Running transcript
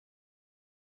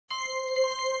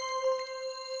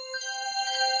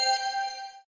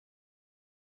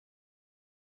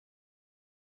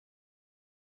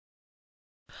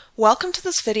Welcome to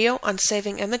this video on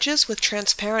saving images with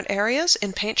transparent areas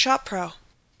in PaintShop Pro.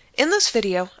 In this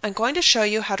video, I'm going to show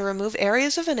you how to remove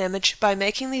areas of an image by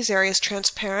making these areas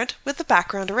transparent with the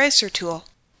background eraser tool.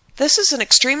 This is an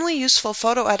extremely useful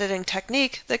photo editing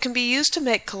technique that can be used to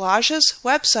make collages,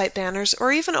 website banners,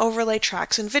 or even overlay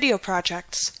tracks in video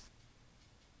projects.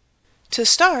 To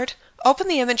start, open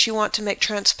the image you want to make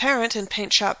transparent in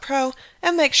PaintShop Pro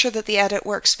and make sure that the Edit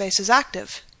workspace is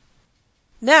active.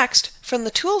 Next, from the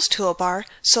Tools toolbar,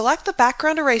 select the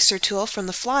Background Eraser tool from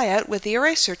the flyout with the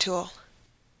Eraser tool.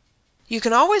 You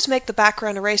can always make the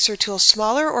Background Eraser tool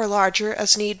smaller or larger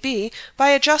as need be by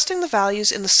adjusting the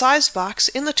values in the Size box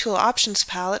in the Tool Options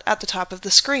palette at the top of the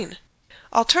screen.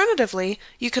 Alternatively,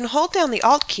 you can hold down the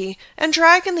Alt key and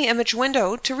drag in the image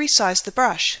window to resize the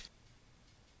brush.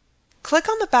 Click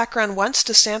on the background once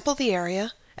to sample the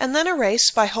area, and then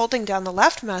erase by holding down the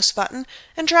left mouse button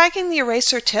and dragging the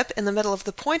eraser tip in the middle of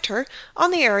the pointer on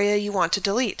the area you want to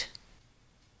delete.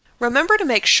 Remember to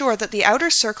make sure that the outer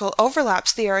circle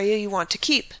overlaps the area you want to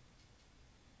keep.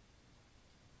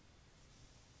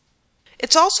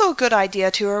 It's also a good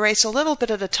idea to erase a little bit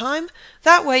at a time,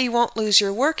 that way you won't lose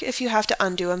your work if you have to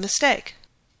undo a mistake.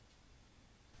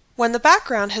 When the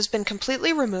background has been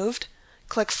completely removed,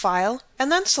 click File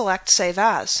and then select Save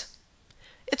As.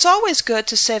 It's always good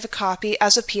to save a copy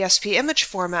as a PSP image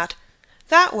format.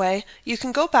 That way, you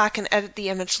can go back and edit the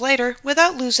image later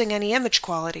without losing any image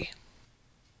quality.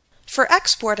 For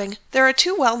exporting, there are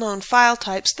two well-known file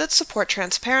types that support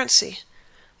transparency: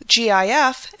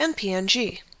 GIF and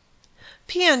PNG.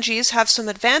 PNGs have some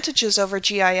advantages over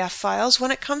GIF files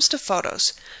when it comes to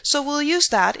photos, so we'll use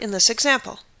that in this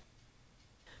example.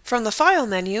 From the File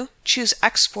menu, choose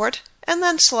Export and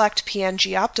then select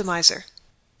PNG Optimizer.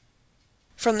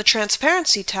 From the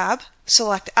Transparency tab,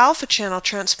 select Alpha Channel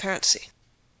Transparency.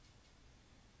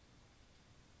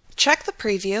 Check the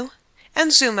preview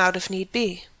and zoom out if need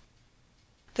be.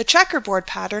 The checkerboard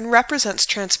pattern represents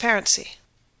transparency.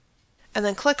 And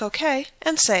then click OK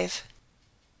and save.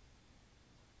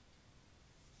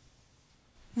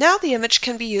 Now the image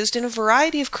can be used in a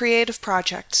variety of creative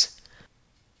projects.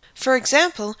 For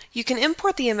example, you can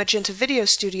import the image into Video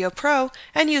Studio Pro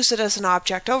and use it as an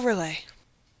object overlay.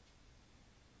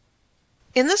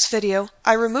 In this video,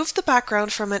 I removed the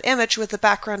background from an image with the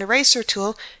Background Eraser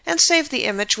tool and saved the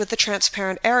image with the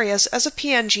transparent areas as a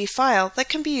PNG file that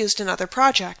can be used in other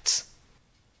projects.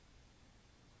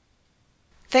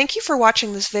 Thank you for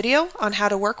watching this video on how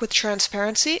to work with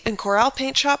transparency in Corel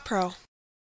PaintShop Pro.